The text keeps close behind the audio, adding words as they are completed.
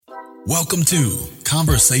Welcome to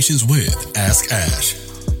Conversations with Ask Ash.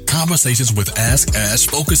 Conversations with Ask Ash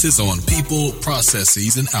focuses on people,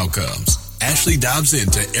 processes, and outcomes. Ashley dives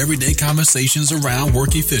into everyday conversations around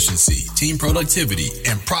work efficiency, team productivity,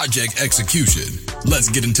 and project execution. Let's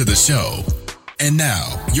get into the show. And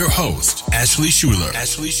now, your host, Ashley Schuler.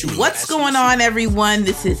 What's going on, everyone?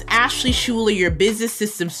 This is Ashley Schuler, your business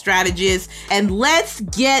system strategist, and let's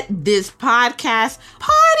get this podcast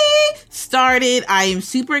party started. I am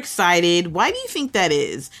super excited. Why do you think that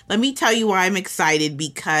is? Let me tell you why I'm excited,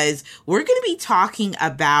 because we're going to be talking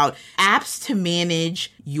about apps to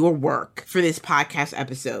manage your work for this podcast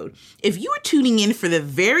episode. If you are tuning in for the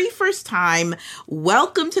very first time,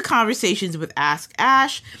 welcome to Conversations with Ask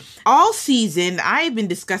Ash. All season, I have been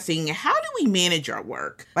discussing how do we manage our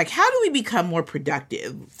work? Like, how do we become more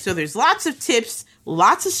productive? So there's lots of tips,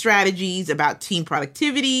 lots of strategies about team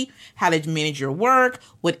productivity, how to manage your work,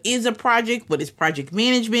 what is a project, what is project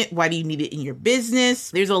management, why do you need it in your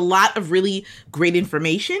business? There's a lot of really great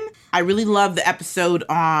information. I really love the episode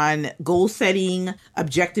on goal setting,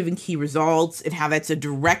 objective and key results, and how that's a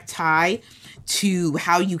direct tie to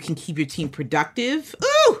how you can keep your team productive.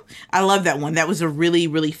 Ooh, I love that one. That was a really,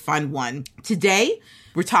 really fun one. Today,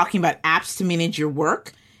 we're talking about apps to manage your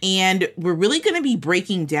work. And we're really going to be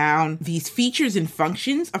breaking down these features and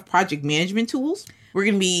functions of project management tools. We're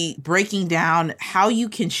going to be breaking down how you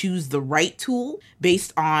can choose the right tool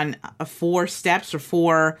based on 4 steps or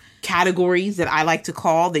 4 categories that I like to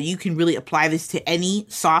call, that you can really apply this to any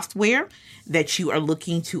software that you are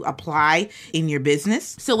looking to apply in your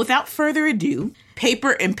business. So without further ado,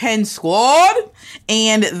 paper and pen squad,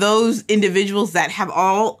 and those individuals that have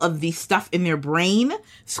all of the stuff in their brain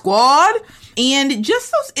squad, and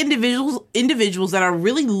just those individuals that are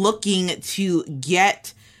really looking to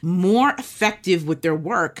get more effective with their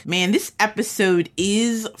work. Man, this episode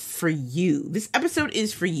is for you.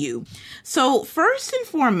 So first and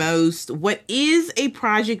foremost, what is a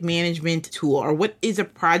project management tool, or what is a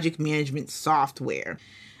project management software?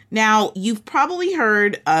 Now, you've probably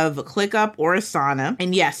heard of ClickUp or Asana.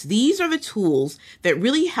 And yes, these are the tools that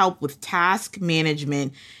really help with task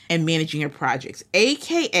management and managing your projects,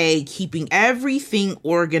 aka keeping everything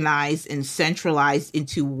organized and centralized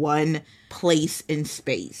into one place and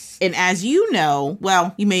space. And as you know,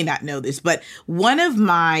 well, you may not know this, but one of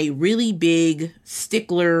my really big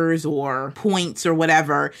sticklers or points or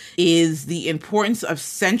whatever is the importance of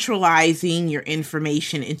centralizing your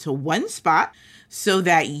information into one spot, so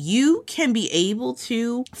that you can be able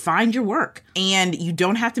to find your work and you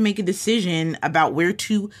don't have to make a decision about where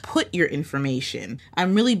to put your information.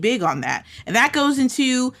 I'm really big on that. And that goes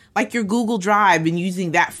into like your Google Drive and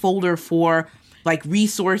using that folder for like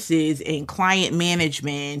resources and client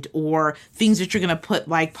management, or things that you're going to put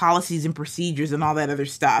like policies and procedures and all that other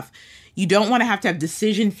stuff. You don't want to have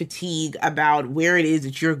decision fatigue about where it is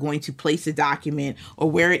that you're going to place a document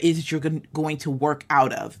or where it is that you're going to work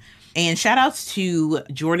out of. And shout outs to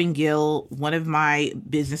Jordan Gill, one of my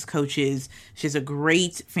business coaches. She has a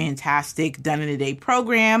great, fantastic Done in a Day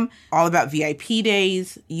program all about VIP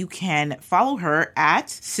days. You can follow her at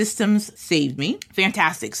Systems Saved Me.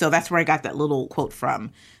 Fantastic. So that's where I got that little quote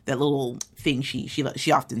from, that little thing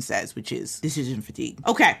she often says, which is decision fatigue.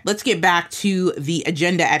 Okay, let's get back to the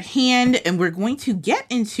agenda at hand, and we're going to get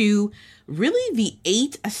into really the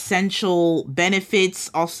 8 essential benefits,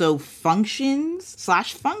 also functions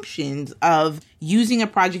of using a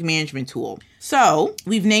project management tool. So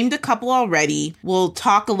we've named a couple already. We'll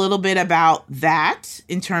talk a little bit about that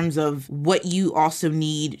in terms of what you also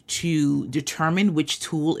need to determine which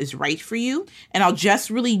tool is right for you. And I'll just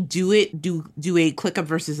really do a ClickUp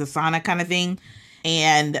versus Asana kind of thing.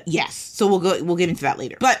 And yes, so we'll get into that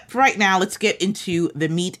later. But for right now, let's get into the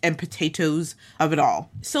meat and potatoes of it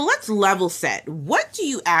all. So let's level set. What do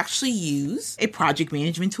you actually use a project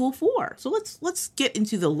management tool for? So let's get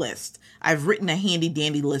into the list. I've written a handy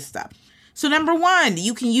dandy list up. So number 1,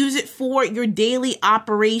 you can use it for your daily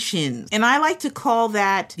operations. And I like to call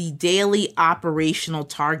that the daily operational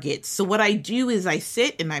targets. So what I do is I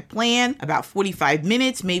sit and I plan about 45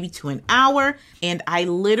 minutes, maybe to an hour, and I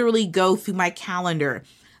literally go through my calendar.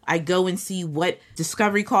 I go and see what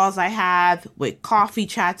discovery calls I have, what coffee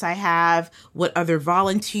chats I have, what other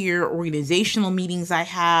volunteer organizational meetings I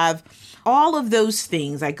have, all of those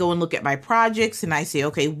things. I go and look at my projects and I say,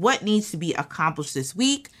 okay, what needs to be accomplished this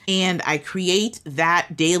week? And I create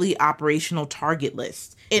that daily operational target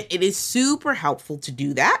list. And it is super helpful to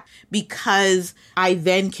do that because I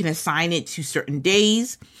then can assign it to certain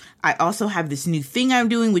days. I also have this new thing I'm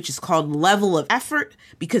doing, which is called level of effort,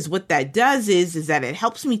 because what that does is that it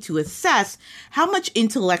helps me to assess how much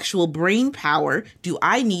intellectual brain power do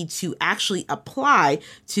I need to actually apply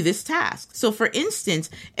to this task. So for instance,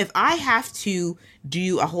 if I have to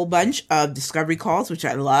do a whole bunch of discovery calls, which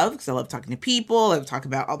I love because I love talking to people, I love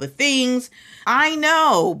talking about all the things, I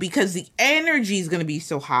know because the energy is going to be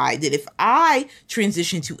so high that if I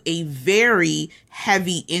transition to a very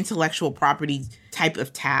heavy intellectual property type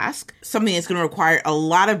of task, something that's going to require a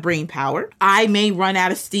lot of brain power, I may run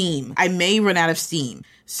out of steam.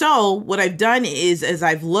 So what I've done is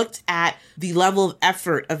I've looked at the level of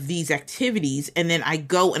effort of these activities, and then I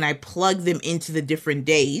go and I plug them into the different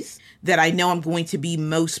days that I know I'm going to be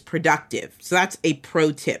most productive. So that's a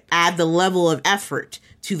pro tip. Add the level of effort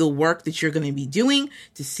to the work that you're going to be doing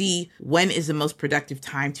to see when is the most productive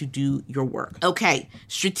time to do your work. Okay,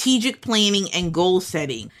 strategic planning and goal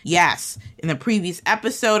setting. Yes, in the previous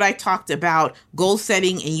episode, I talked about goal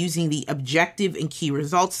setting and using the objective and key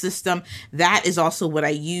results system. That is also what I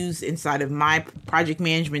use inside of my project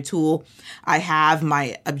management tool. I have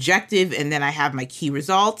my objective and then I have my key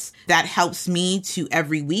results. That helps me to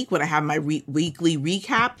every week when I have my weekly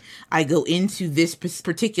recap, I go into this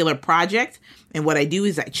particular project. And what I do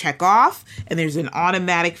is I check off, and there's an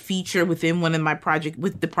automatic feature within one of my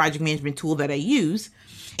with the project management tool that I use.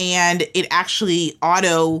 And it actually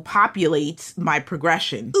auto-populates my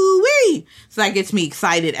progression. Ooh-wee! So that gets me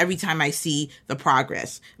excited every time I see the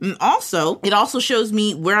progress. And also, it also shows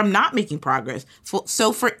me where I'm not making progress.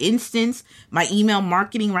 So for instance, my email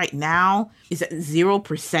marketing right now is at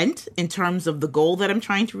 0% in terms of the goal that I'm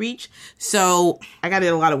trying to reach. So I got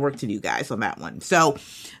a lot of work to do, guys, on that one. So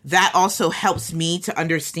that also helps me to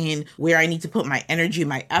understand where I need to put my energy and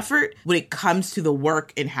my effort when it comes to the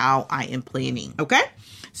work and how I am planning. Okay?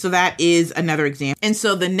 So that is another example. And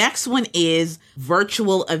so the next one is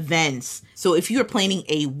virtual events. So if you're planning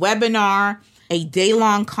a webinar, a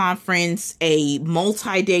day-long conference, a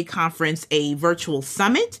multi-day conference, a virtual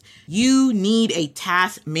summit, you need a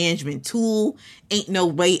task management tool. Ain't no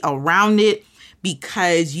way around it,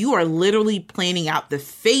 because you are literally planning out the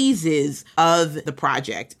phases of the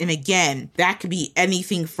project. And again, that could be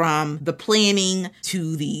anything from the planning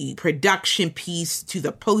to the production piece, to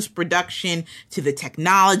the post-production, to the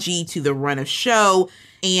technology, to the run of show.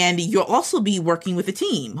 And you'll also be working with a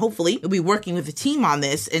team. Hopefully, you'll be working with a team on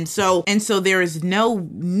this. And so there is no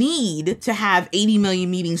need to have 80 million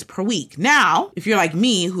meetings per week. Now, if you're like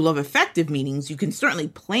me, who love effective meetings, you can certainly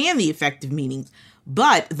plan the effective meetings,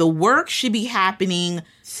 but the work should be happening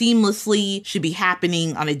seamlessly, should be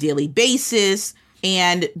happening on a daily basis.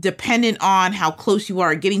 And dependent on how close you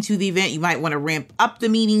are getting to the event, you might want to ramp up the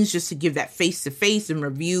meetings just to give that face-to-face and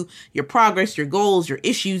review your progress, your goals, your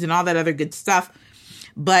issues, and all that other good stuff.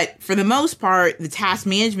 But for the most part, the task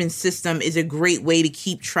management system is a great way to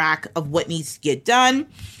keep track of what needs to get done.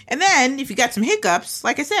 And then if you got some hiccups,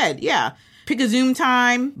 like I said, pick a Zoom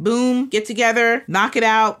time, boom, get together, knock it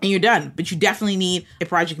out, and you're done. But you definitely need a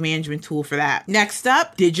project management tool for that. Next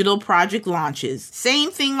up, digital project launches.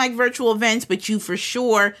 Same thing like virtual events, but you for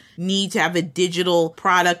sure need to have a digital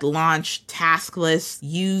product launch task list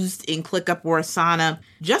used in ClickUp or Asana,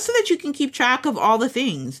 just so that you can keep track of all the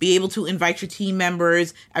things. Be able to invite your team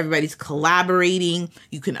members, everybody's collaborating.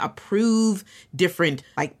 You can approve different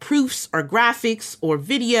like proofs or graphics or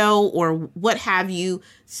video or what have you.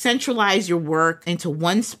 Centralize your work into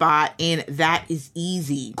one spot, and that is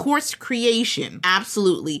easy. Course creation.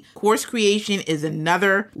 Absolutely. Course creation is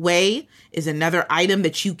another item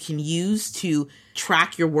that you can use to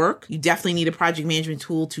track your work. You definitely need a project management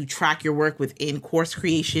tool to track your work within course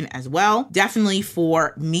creation as well. Definitely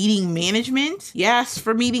for meeting management. Yes,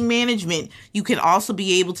 for meeting management. You can also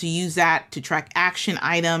be able to use that to track action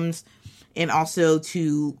items and also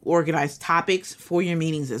to organize topics for your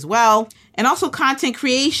meetings as well. And also content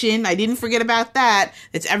creation. I didn't forget about that.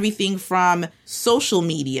 It's everything from social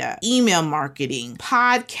media, email marketing,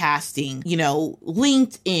 podcasting,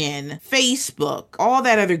 LinkedIn, Facebook, all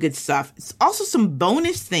that other good stuff. It's also some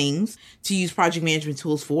bonus things to use project management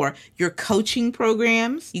tools for. Your coaching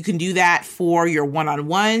programs. You can do that for your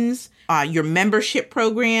one-on-ones, your membership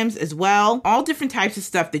programs as well. All different types of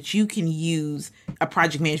stuff that you can use a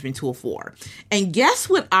project management tool for. And guess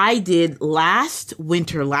what I did last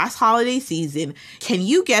holiday season? Can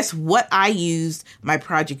you guess what I used my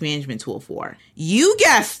project management tool for? You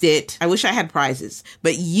guessed it. I wish I had prizes,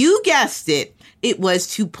 but you guessed it. It was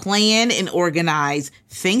to plan and organize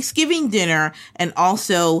Thanksgiving dinner and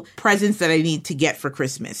also presents that I need to get for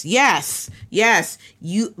Christmas. Yes.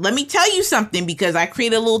 Let me tell you something, because I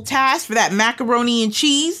created a little task for that macaroni and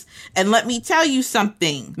cheese And let me tell you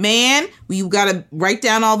something, man, you got to write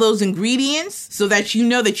down all those ingredients so that you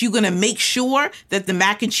know that you're going to make sure that the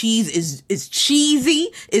mac and cheese is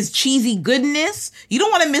cheesy goodness. You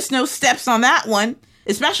don't want to miss no steps on that one,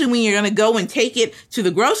 especially when you're going to go and take it to the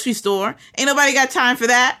grocery store. Ain't nobody got time for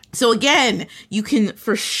that. So again, you can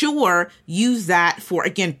for sure use that for,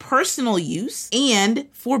 again, personal use and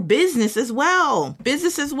for business as well.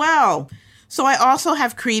 So I also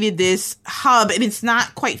have created this hub, and it's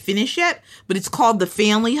not quite finished yet, but it's called the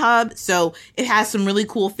Family Hub. So it has some really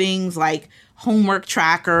cool things like homework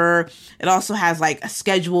tracker. It also has like a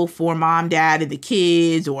schedule for mom, dad, and the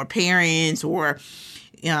kids or parents, or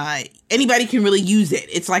anybody can really use it.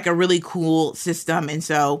 It's like a really cool system. And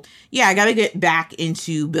so, yeah, I got to get back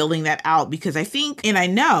into building that out because I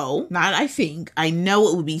know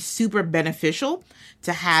it would be super beneficial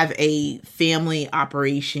to have a family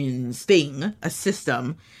operations thing, a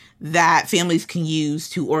system that families can use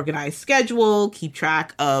to organize schedule, keep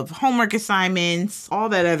track of homework assignments, all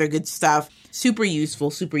that other good stuff. Super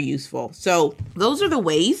useful. So those are the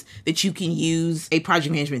ways that you can use a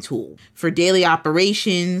project management tool for daily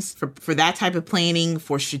operations, for that type of planning,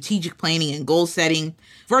 for strategic planning and goal setting,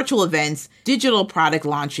 virtual events, digital product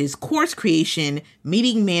launches, course creation,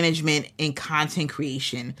 meeting management, and content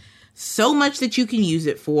creation. So much that you can use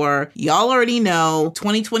it for. Y'all already know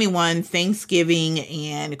 2021 Thanksgiving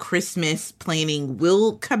and Christmas planning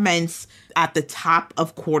will commence at the top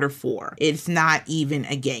of Q4. It's not even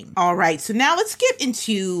a game. All right, so now let's get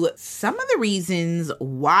into some of the reasons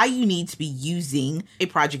why you need to be using a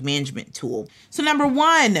project management tool. So number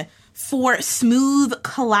one, for smooth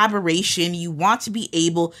collaboration, you want to be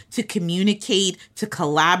able to communicate, to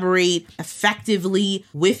collaborate effectively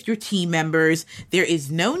with your team members. There is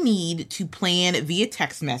no need to plan via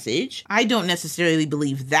text message. I don't necessarily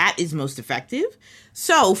believe that is most effective.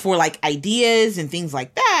 So for like ideas and things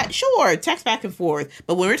like that, sure, text back and forth.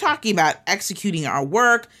 But when we're talking about executing our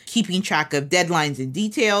work, keeping track of deadlines and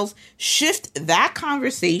details, shift that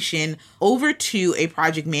conversation over to a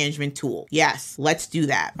project management tool. Yes, let's do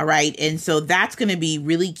that. All right. And so that's going to be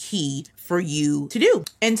really key for you to do.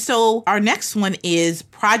 And so our next one is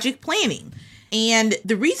project planning. And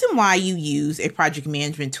the reason why you use a project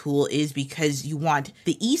management tool is because you want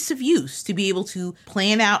the ease of use to be able to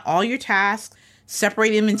plan out all your tasks,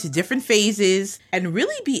 separate them into different phases, and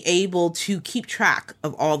really be able to keep track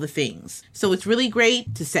of all the things. So it's really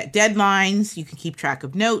great to set deadlines. You can keep track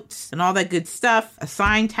of notes and all that good stuff,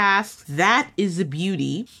 assign tasks. That is the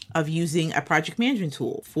beauty of using a project management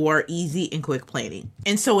tool for easy and quick planning.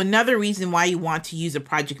 And so another reason why you want to use a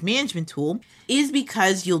project management tool is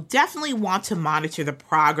because you'll definitely want to monitor the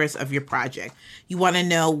progress of your project. You want to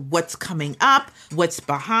know what's coming up, what's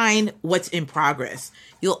behind, what's in progress.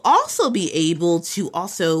 You'll also be able to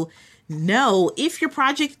also know if your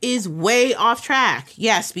project is way off track.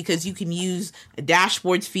 Yes, because you can use a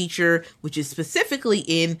dashboards feature, which is specifically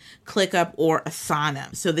in ClickUp or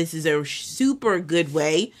Asana. So this is a super good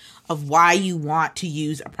way of why you want to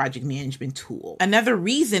use a project management tool. Another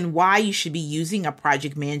reason why you should be using a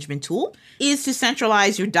project management tool is to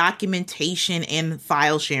centralize your documentation and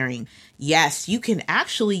file sharing. Yes, you can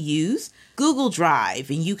actually use Google Drive,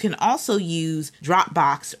 and you can also use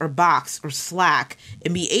Dropbox or Box or Slack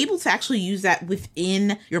and be able to actually use that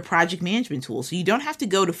within your project management tool. So you don't have to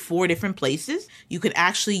go to 4 different places. You can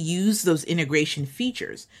actually use those integration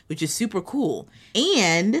features, which is super cool.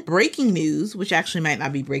 And breaking news, which actually might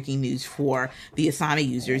not be breaking news for the Asana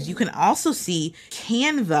users, you can also see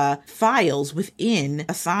Canva files within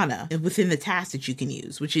Asana and within the tasks that you can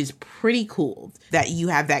use, which is pretty cool that you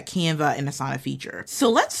have that Canva and Asana feature. So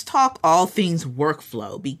let's talk all things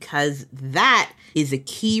workflow, because that is a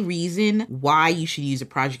key reason why you should use a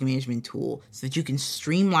project management tool, so that you can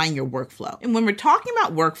streamline your workflow. And when we're talking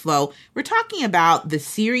about workflow, we're talking about the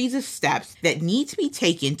series of steps that need to be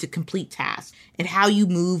taken to complete tasks and how you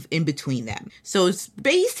move in between them. So it's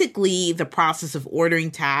basically the process of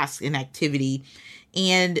ordering tasks and activity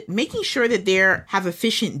and making sure that they have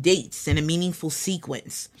efficient dates and a meaningful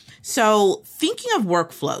sequence. So thinking of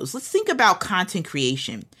workflows, let's think about content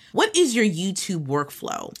creation. What is your YouTube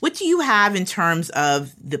workflow? What do you have in terms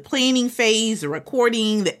of the planning phase, the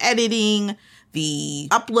recording, the editing, the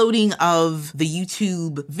uploading of the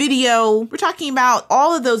YouTube video? We're talking about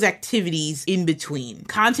all of those activities in between.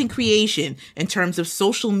 Content creation in terms of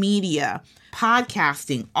social media,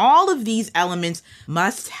 podcasting, all of these elements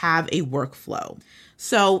must have a workflow.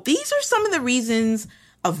 So these are some of the reasons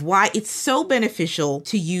of why it's so beneficial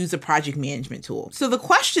to use a project management tool. So the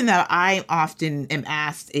question that I often am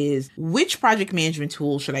asked is, which project management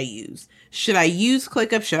tool should I use? Should I use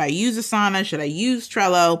ClickUp? Should I use Asana? Should I use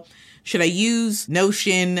Trello? Should I use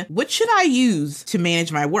Notion? What should I use to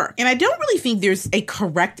manage my work? And I don't really think there's a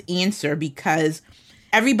correct answer because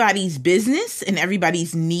everybody's business and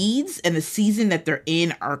everybody's needs and the season that they're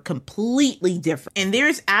in are completely different. And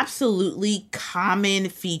there's absolutely common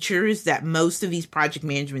features that most of these project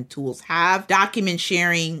management tools have: document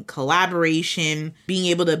sharing, collaboration, being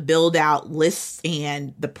able to build out lists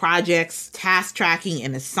and the projects, task tracking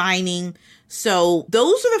and assigning. So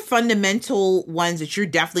those are the fundamental ones that you're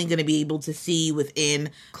definitely going to be able to see within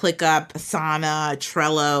ClickUp, Asana,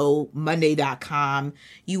 Trello, Monday.com.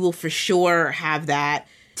 You will for sure have that.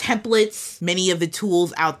 Templates, many of the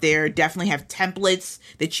tools out there definitely have templates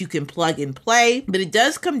that you can plug and play, but it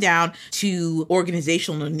does come down to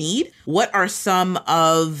organizational need. What are some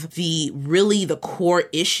of the core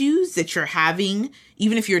issues that you're having,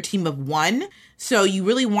 even if you're a team of one? So you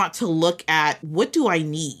really want to look at, what do I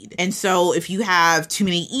need? And so if you have too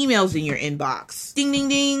many emails in your inbox, ding, ding,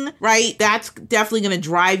 ding, right? That's definitely going to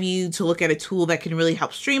drive you to look at a tool that can really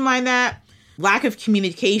help streamline that. Lack of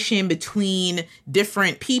communication between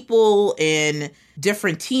different people and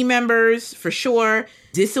different team members, for sure.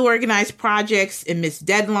 Disorganized projects and missed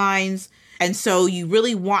deadlines. And so you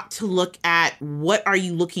really want to look at, what are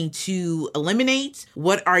you looking to eliminate?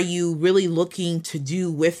 What are you really looking to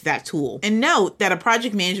do with that tool? And note that a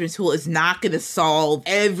project management tool is not going to solve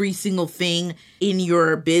every single thing in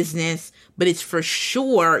your business, but it's for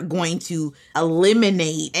sure going to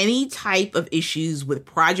eliminate any type of issues with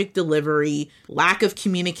project delivery, lack of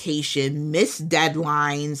communication, missed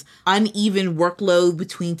deadlines, uneven workload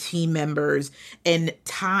between team members, and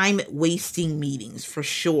time wasting meetings, for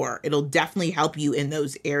sure. It'll definitely help you in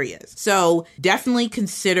those areas. So definitely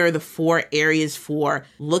consider the 4 areas for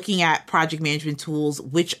looking at project management tools,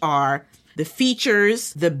 which are the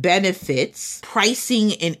features, the benefits,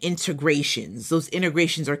 pricing, and integrations. Those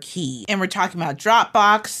integrations are key. And we're talking about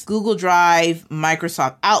Dropbox, Google Drive,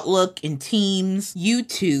 Microsoft Outlook and Teams,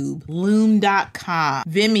 YouTube, Loom.com,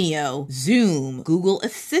 Vimeo, Zoom, Google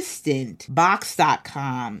Assistant,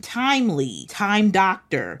 Box.com, Timely, Time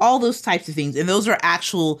Doctor, all those types of things. And those are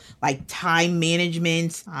actual time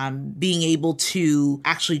management, being able to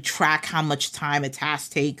actually track how much time a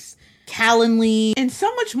task takes. Calendly, and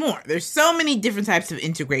so much more. There's so many different types of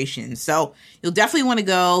integrations. So you'll definitely want to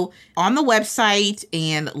go on the website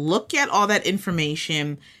and look at all that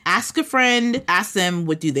information. Ask a friend, ask them,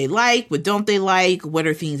 what do they like? What don't they like? What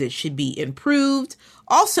are things that should be improved?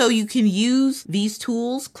 Also, you can use these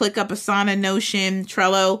tools, ClickUp, Asana, Notion,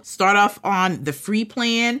 Trello. Start off on the free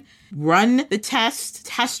plan, run the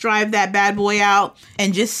test drive that bad boy out,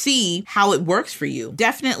 and just see how it works for you.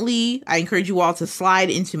 Definitely, I encourage you all to slide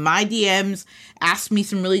into my DMs, ask me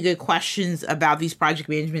some really good questions about these project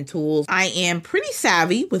management tools. I am pretty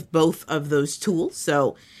savvy with both of those tools,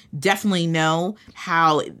 so definitely know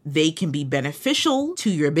how they can be beneficial to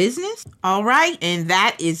your business. All right, and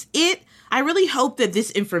that is it. I really hope that this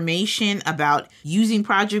information about using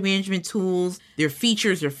project management tools, their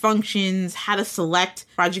features, their functions, how to select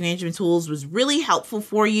project management tools was really helpful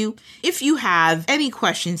for you. If you have any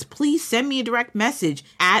questions, please send me a direct message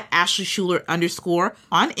at @AshleySchuler_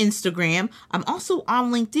 on Instagram. I'm also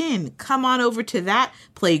on LinkedIn. Come on over to that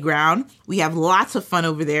playground. We have lots of fun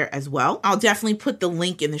over there as well. I'll definitely put the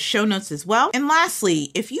link in the show notes as well. And lastly,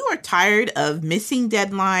 if you are tired of missing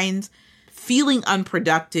deadlines, feeling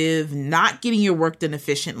unproductive, not getting your work done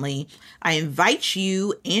efficiently, I invite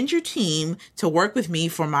you and your team to work with me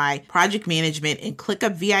for my project management and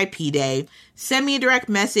ClickUp VIP day. Send me a direct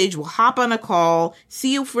message. We'll hop on a call,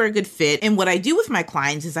 see if we're a good fit. And what I do with my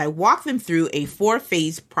clients is I walk them through a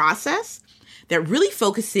 4-phase process that really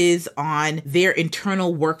focuses on their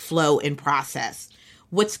internal workflow and process.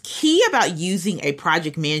 What's key about using a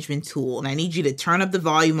project management tool, and I need you to turn up the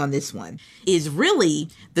volume on this one, is really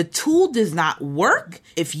the tool does not work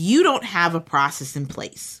if you don't have a process in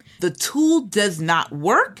place. The tool does not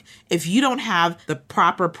work if you don't have the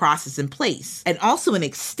proper process in place. And also an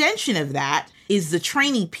extension of that is the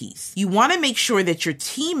training piece. You want to make sure that your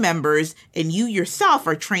team members and you yourself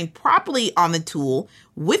are trained properly on the tool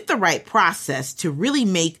with the right process to really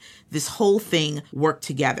make this whole thing work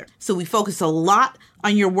together. So we focus a lot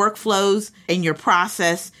on your workflows and your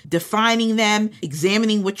process, defining them,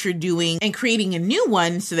 examining what you're doing, and creating a new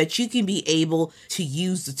one so that you can be able to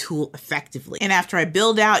use the tool effectively. And after I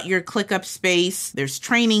build out your ClickUp space, there's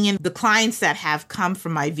training, and the clients that have come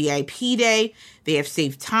from my VIP day, they have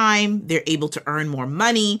saved time, they're able to earn more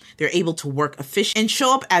money, they're able to work efficient and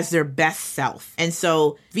show up as their best self. And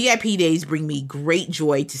so VIP days bring me great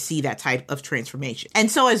joy to see that type of transformation. And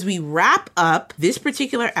so as we wrap up this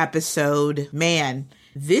particular episode, man,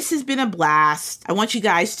 This has been a blast. I want you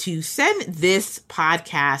guys to send this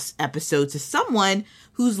podcast episode to someone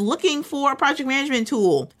who's looking for a project management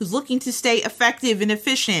tool, who's looking to stay effective and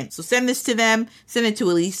efficient. So send this to them, send it to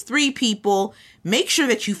at least 3 people. Make sure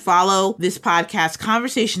that you follow this podcast,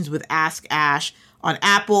 Conversations with Ask Ash, on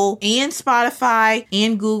Apple and Spotify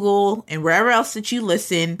and Google and wherever else that you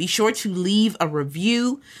listen. Be sure to leave a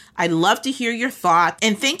review. I'd love to hear your thoughts.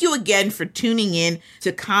 And thank you again for tuning in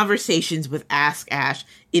to Conversations with Ask Ash.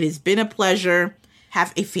 It has been a pleasure.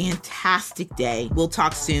 Have a fantastic day. We'll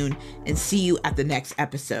talk soon and see you at the next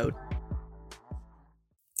episode.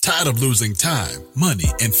 Tired of losing time, money,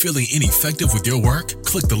 and feeling ineffective with your work?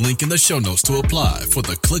 Click the link in the show notes to apply for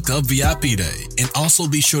the ClickUp VIP Day. And also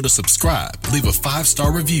be sure to subscribe, leave a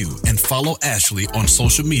 5-star review, and follow Ashley on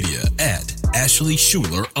social media at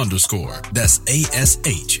 @AshleySchuler_. That's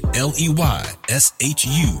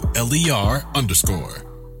AshleyShuler_.